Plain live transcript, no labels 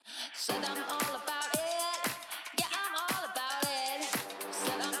Said I'm all about it. Yeah, I'm all about it.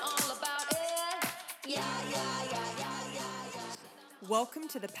 Said I'm all about it. Yeah. Welcome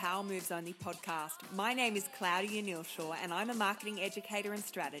to the Power Moves Only podcast. My name is Claudia Nealshaw and I'm a marketing educator and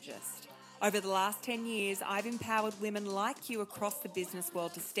strategist. Over the last 10 years, I've empowered women like you across the business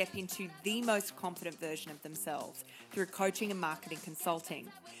world to step into the most confident version of themselves through coaching and marketing consulting.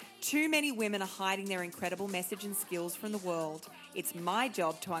 Too many women are hiding their incredible message and skills from the world. It's my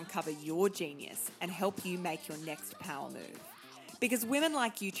job to uncover your genius and help you make your next power move. Because women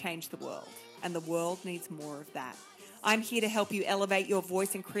like you change the world, and the world needs more of that. I'm here to help you elevate your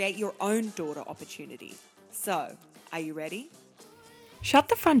voice and create your own daughter opportunity. So, are you ready? Shut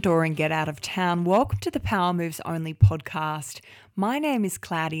the front door and get out of town. Welcome to the Power Moves Only podcast. My name is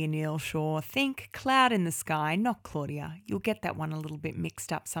Claudia Nealshaw. Think cloud in the sky, not Claudia. You'll get that one a little bit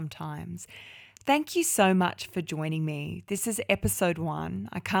mixed up sometimes. Thank you so much for joining me. This is episode 1.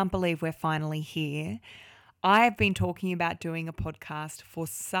 I can't believe we're finally here. I have been talking about doing a podcast for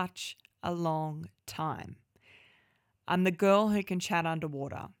such a long time. I'm the girl who can chat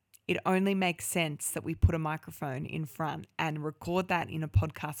underwater. It only makes sense that we put a microphone in front and record that in a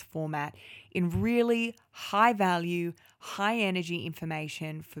podcast format in really high value, high energy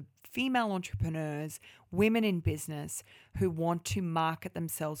information for female entrepreneurs, women in business who want to market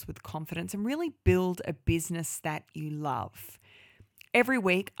themselves with confidence and really build a business that you love. Every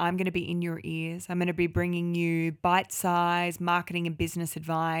week, I'm going to be in your ears. I'm going to be bringing you bite-sized marketing and business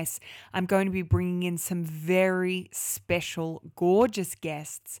advice. I'm going to be bringing in some very special, gorgeous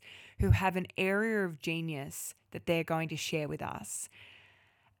guests who have an area of genius that they're going to share with us.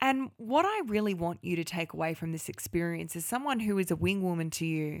 And what I really want you to take away from this experience is someone who is a wing woman to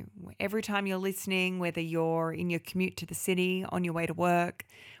you. Every time you're listening, whether you're in your commute to the city, on your way to work,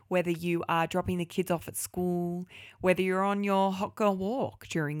 whether you are dropping the kids off at school, whether you're on your hot girl walk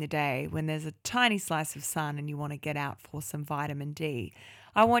during the day when there's a tiny slice of sun and you want to get out for some vitamin D,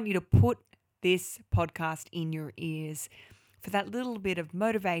 I want you to put this podcast in your ears for that little bit of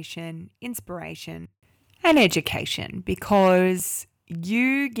motivation, inspiration, and education, because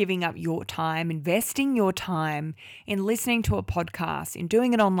you giving up your time, investing your time in listening to a podcast, in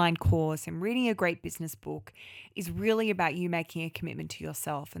doing an online course, and reading a great business book is really about you making a commitment to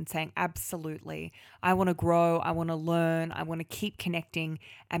yourself and saying, absolutely, I want to grow, I want to learn, I want to keep connecting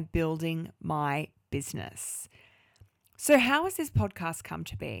and building my business. So how has this podcast come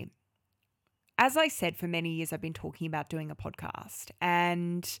to be? As I said, for many years, I've been talking about doing a podcast,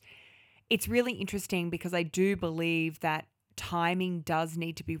 and it's really interesting because I do believe that timing does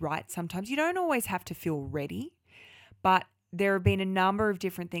need to be right sometimes. You don't always have to feel ready, but there have been a number of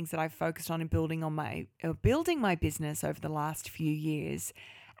different things that I've focused on in building my business over the last few years.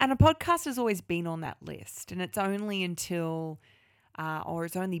 And a podcast has always been on that list. And it's only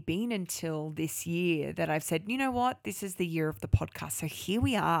been until this year that I've said, you know what, this is the year of the podcast. So here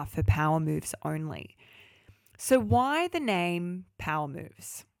we are for Power Moves Only. So why the name Power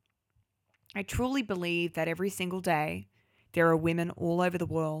Moves? I truly believe that every single day, there are women all over the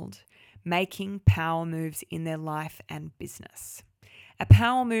world making power moves in their life and business. A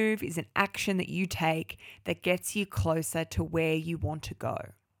power move is an action that you take that gets you closer to where you want to go.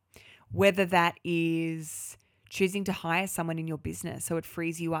 Whether that is choosing to hire someone in your business so it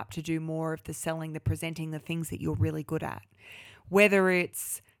frees you up to do more of the selling, the presenting, the things that you're really good at. Whether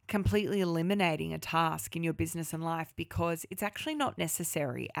it's completely eliminating a task in your business and life because it's actually not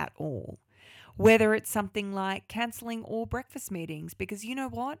necessary at all. Whether it's something like cancelling all breakfast meetings because you know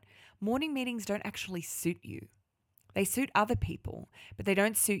what? Morning meetings don't actually suit you. They suit other people, but they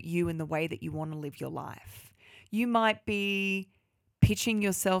don't suit you in the way that you want to live your life. You might be pitching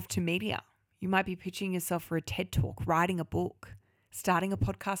yourself to media. You might be pitching yourself for a TED Talk, writing a book, starting a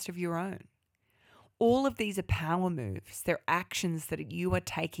podcast of your own. All of these are power moves. They're actions that you are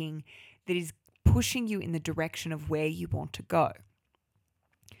taking that is pushing you in the direction of where you want to go.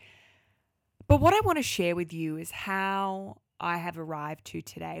 But what I want to share with you is how I have arrived to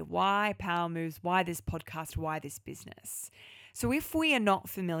today. Why Power Moves? Why this podcast? Why this business? So if we are not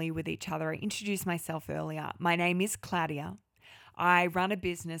familiar with each other, I introduced myself earlier. My name is Claudia. I run a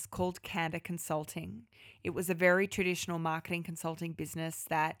business called Candor Consulting. It was a very traditional marketing consulting business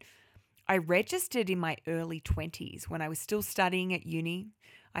that I registered in my early 20s when I was still studying at uni.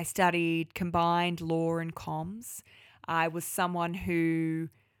 I studied combined law and comms. I was someone who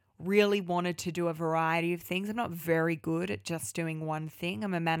really wanted to do a variety of things. I'm not very good at just doing one thing.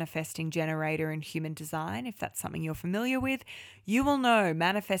 I'm a manifesting generator in human design. If that's something you're familiar with, you will know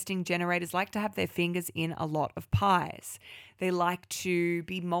manifesting generators like to have their fingers in a lot of pies. They like to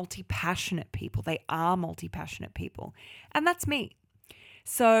be multi-passionate people. They are multi-passionate people. And that's me.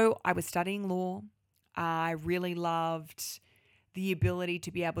 So I was studying law. I really loved the ability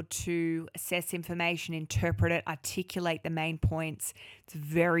to be able to assess information, interpret it, articulate the main points. It's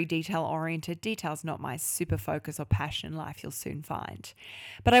very detail oriented. Detail's not my super focus or passion in life, you'll soon find.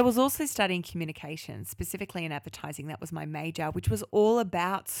 But I was also studying communication, specifically in advertising. That was my major, which was all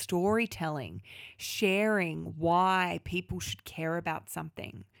about storytelling, sharing why people should care about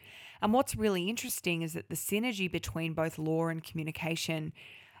something. And what's really interesting is that the synergy between both law and communication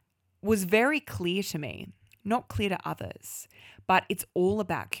was very clear to me, not clear to others, but it's all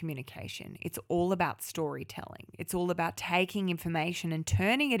about communication. It's all about storytelling. It's all about taking information and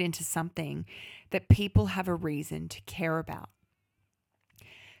turning it into something that people have a reason to care about.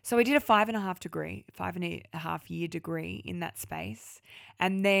 So I did a 5.5 year degree in that space.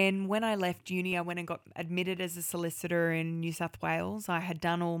 And then when I left uni, I went and got admitted as a solicitor in New South Wales. I had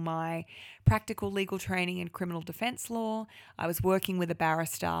done all my practical legal training in criminal defence law. I was working with a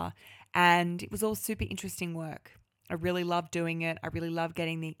barrister, and it was all super interesting work. I really loved doing it. I really loved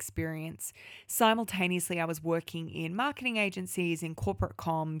getting the experience. Simultaneously, I was working in marketing agencies, in corporate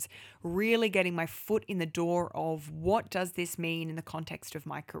comms, really getting my foot in the door of what does this mean in the context of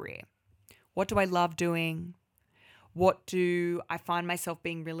my career? What do I love doing? What do I find myself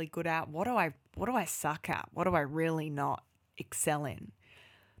being really good at? What do I suck at? What do I really not excel in?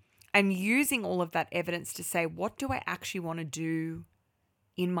 And using all of that evidence to say, what do I actually want to do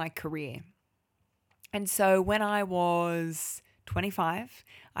in my career? And so when I was 25,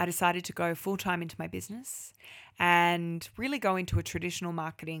 I decided to go full-time into my business and really go into a traditional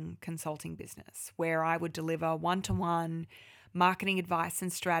marketing consulting business where I would deliver one-to-one marketing advice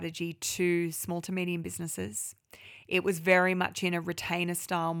and strategy to small to medium businesses. It was very much in a retainer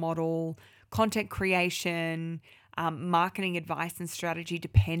style model, content creation, marketing advice and strategy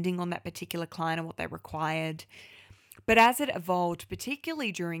depending on that particular client and what they required. But as it evolved,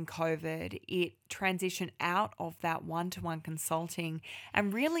 particularly during COVID, it transitioned out of that one-to-one consulting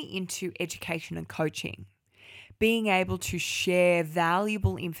and really into education and coaching, being able to share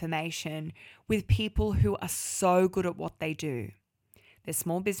valuable information with people who are so good at what they do. They're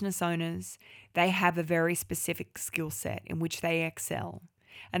small business owners. They have a very specific skill set in which they excel,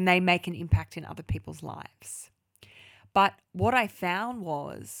 and they make an impact in other people's lives. But what I found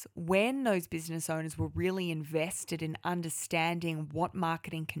was when those business owners were really invested in understanding what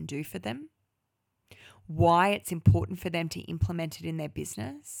marketing can do for them, why it's important for them to implement it in their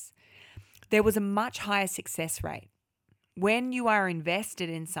business, there was a much higher success rate. When you are invested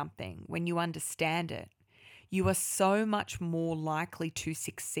in something, when you understand it, you are so much more likely to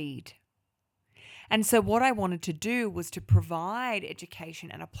succeed. And so what I wanted to do was to provide education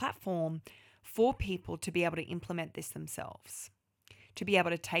and a platform for people to be able to implement this themselves, to be able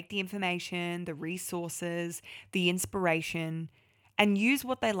to take the information, the resources, the inspiration, and use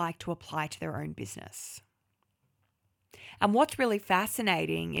what they like to apply to their own business. And what's really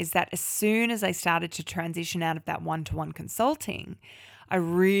fascinating is that as soon as I started to transition out of that one-to-one consulting, I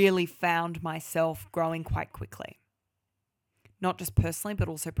really found myself growing quite quickly. Not just personally, but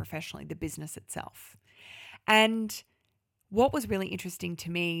also professionally, the business itself. And what was really interesting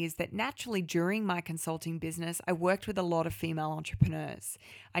to me is that naturally during my consulting business, I worked with a lot of female entrepreneurs.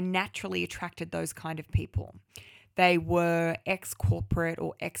 I naturally attracted those kind of people. They were ex-corporate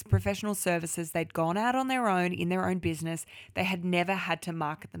or ex-professional services. They'd gone out on their own in their own business. They had never had to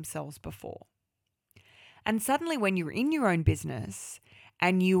market themselves before. And suddenly when you're in your own business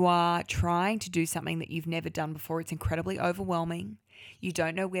and you are trying to do something that you've never done before, it's incredibly overwhelming. You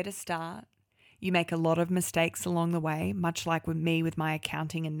don't know where to start. You make a lot of mistakes along the way, much like with me with my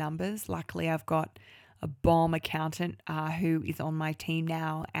accounting and numbers. Luckily, I've got a bomb accountant who is on my team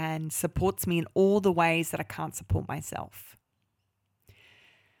now and supports me in all the ways that I can't support myself.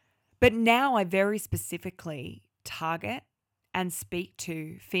 But now I very specifically target and speak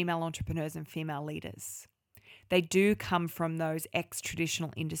to female entrepreneurs and female leaders. They do come from those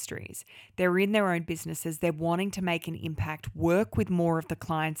ex-traditional industries. They're in their own businesses. They're wanting to make an impact, work with more of the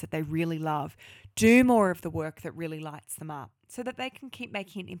clients that they really love, do more of the work that really lights them up so that they can keep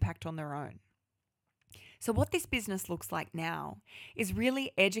making an impact on their own. So what this business looks like now is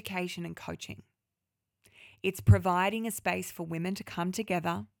really education and coaching. It's providing a space for women to come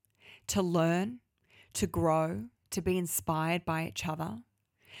together, to learn, to grow, to be inspired by each other.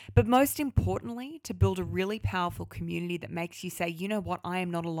 But most importantly, to build a really powerful community that makes you say, you know what, I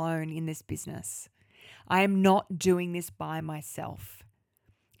am not alone in this business. I am not doing this by myself.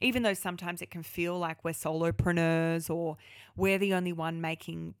 Even though sometimes it can feel like we're solopreneurs or we're the only one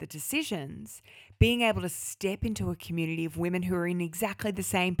making the decisions, being able to step into a community of women who are in exactly the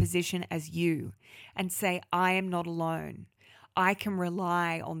same position as you and say, I am not alone. I can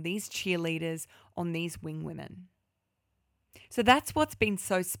rely on these cheerleaders, on these wing women. So that's what's been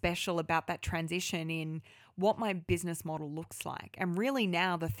so special about that transition in what my business model looks like. And really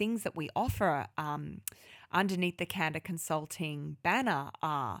now the things that we offer underneath the Candor Consulting banner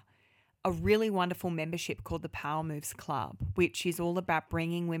are a really wonderful membership called the Power Moves Club, which is all about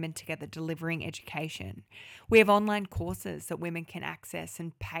bringing women together, delivering education. We have online courses that women can access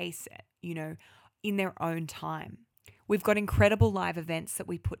and pace, in their own time. We've got incredible live events that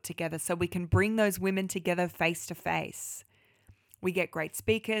we put together so we can bring those women together face to face. We get great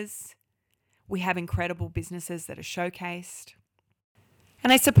speakers. We have incredible businesses that are showcased.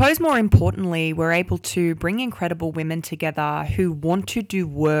 And I suppose more importantly, we're able to bring incredible women together who want to do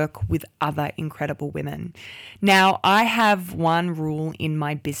work with other incredible women. Now, I have one rule in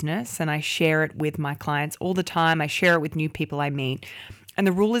my business and I share it with my clients all the time. I share it with new people I meet. And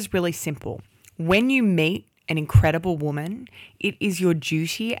the rule is really simple. When you meet an incredible woman, it is your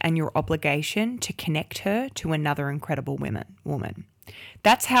duty and your obligation to connect her to another incredible woman.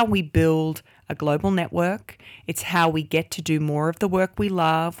 That's how we build a global network. It's how we get to do more of the work we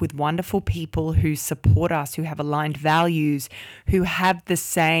love with wonderful people who support us, who have aligned values, who have the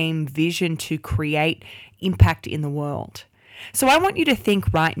same vision to create impact in the world. So I want you to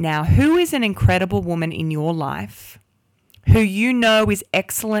think right now, who is an incredible woman in your life who you know is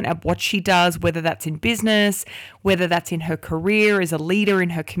excellent at what she does, whether that's in business, whether that's in her career as a leader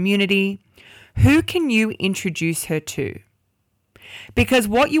in her community? Who can you introduce her to? Because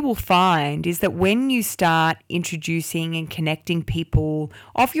what you will find is that when you start introducing and connecting people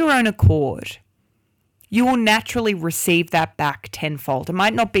of your own accord, you will naturally receive that back tenfold. It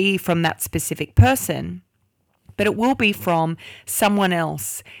might not be from that specific person, but it will be from someone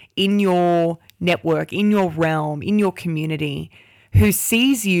else in your network, in your realm, in your community, who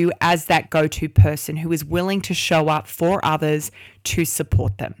sees you as that go-to person, who is willing to show up for others to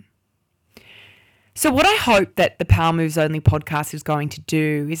support them. So what I hope that the Power Moves Only podcast is going to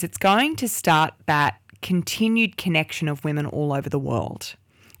do is it's going to start that continued connection of women all over the world.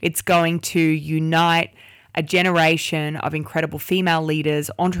 It's going to unite a generation of incredible female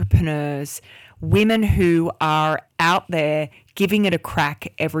leaders, entrepreneurs, women who are out there giving it a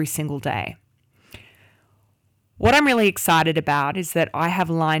crack every single day. What I'm really excited about is that I have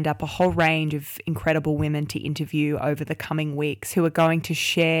lined up a whole range of incredible women to interview over the coming weeks who are going to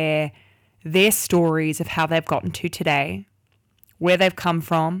share their stories of how they've gotten to today, where they've come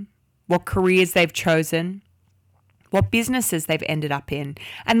from, what careers they've chosen, what businesses they've ended up in,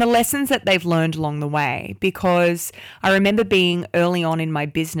 and the lessons that they've learned along the way. Because I remember being early on in my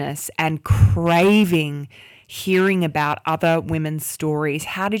business and craving hearing about other women's stories.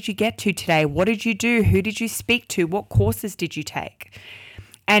 How did you get to today? What did you do? Who did you speak to? What courses did you take?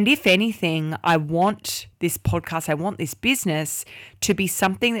 And if anything, I want this podcast, I want this business to be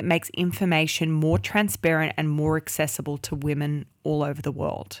something that makes information more transparent and more accessible to women all over the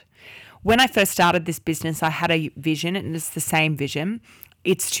world. When I first started this business, I had a vision, and it's the same vision.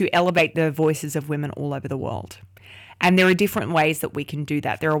 It's to elevate the voices of women all over the world. And there are different ways that we can do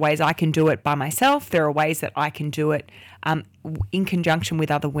that. There are ways I can do it by myself. There are ways that I can do it in conjunction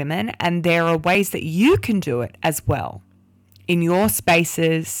with other women. And there are ways that you can do it as well. In your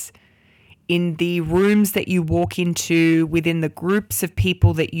spaces, in the rooms that you walk into, within the groups of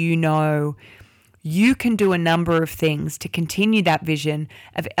people that you know, you can do a number of things to continue that vision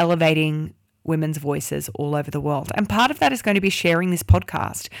of elevating women's voices all over the world. And part of that is going to be sharing this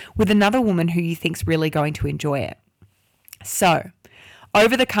podcast with another woman who you think's really going to enjoy it. So,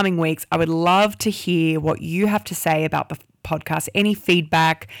 over the coming weeks, I would love to hear what you have to say about the podcast, any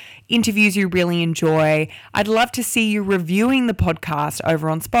feedback, interviews you really enjoy. I'd love to see you reviewing the podcast over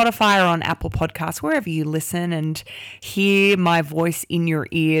on Spotify or on Apple Podcasts, wherever you listen, and hear my voice in your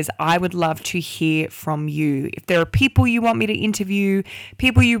ears. I would love to hear from you. If there are people you want me to interview,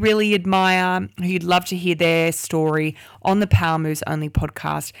 people you really admire, who you'd love to hear their story on the Power Moves Only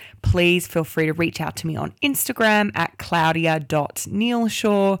podcast, please feel free to reach out to me on Instagram at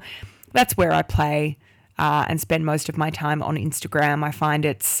claudia.nealshaw. That's where I play and spend most of my time on Instagram. I find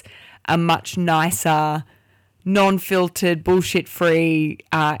it's a much nicer, non-filtered, bullshit-free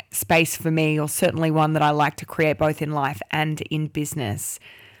space for me, or certainly one that I like to create both in life and in business.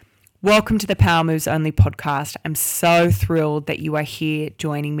 Welcome to the Power Moves Only podcast. I'm so thrilled that you are here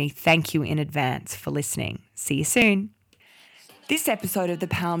joining me. Thank you in advance for listening. See you soon. This episode of the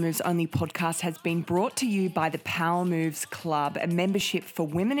Power Moves Only podcast has been brought to you by the Power Moves Club, a membership for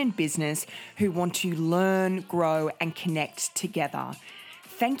women in business who want to learn, grow, and connect together.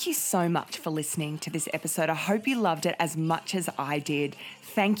 Thank you so much for listening to this episode. I hope you loved it as much as I did.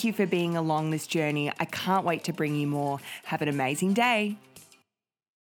 Thank you for being along this journey. I can't wait to bring you more. Have an amazing day.